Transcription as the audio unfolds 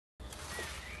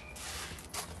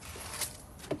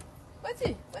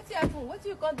What do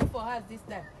you come do for house this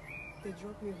time? They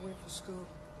dropped me away for school.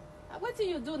 What do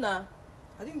you do now?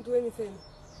 I didn't do anything.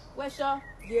 Well, sure.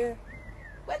 Yeah.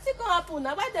 What you gonna happen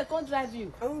now? Why they can't drive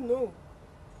you? I don't know.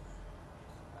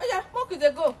 Oh yeah, where could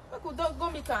they go? Where could they go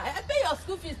meet her? I pay your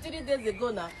school fees 3 days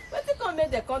ago now. What you come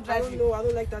make they can't drive you? I don't know. I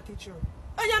don't like that teacher.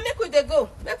 Oh yeah, make with they go.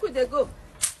 Make with they go.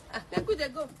 Make with they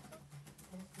go.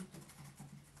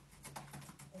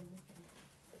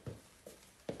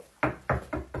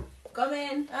 Come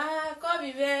in. Come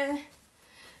here.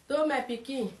 Do my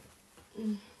picking.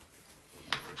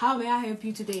 How may I help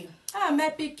you today? My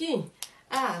picking.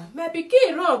 My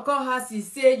pikin run come house. He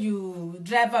say you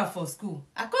drive her for school.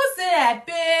 I can't say I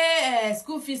pay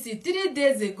school fees 3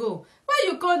 days ago. Why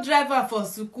you can't drive her for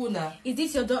school now? Is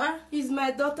this your daughter? It's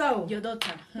my daughter. Oh. Your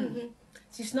daughter.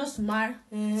 She's not smart.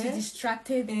 She's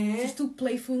distracted. She's too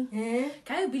playful.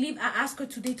 Can you believe I asked her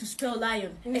today to spell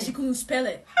lion and she couldn't spell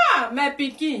it? My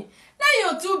pikin.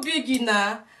 Now you're too big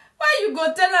now. Why you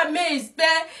go tell her make he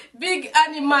spell big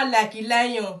animal like a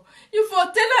lion? You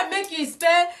for tell her make he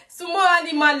spell small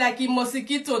animal like a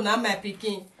mosquito now, my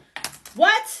pikin.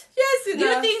 What? Yes, Do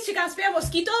you think she can spell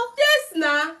mosquito? Yes,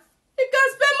 nah. You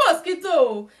can spell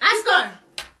mosquito. Ask her.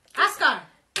 Ask her.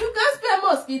 You can spell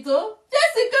mosquito?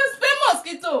 Yes, you can spell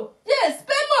mosquito. Yes,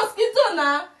 spell mosquito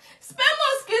now. Spell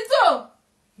mosquito.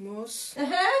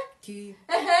 Mosquito.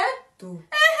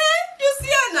 You see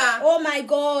her now? Oh my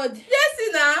God. Yes,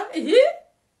 now.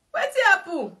 What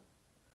happen?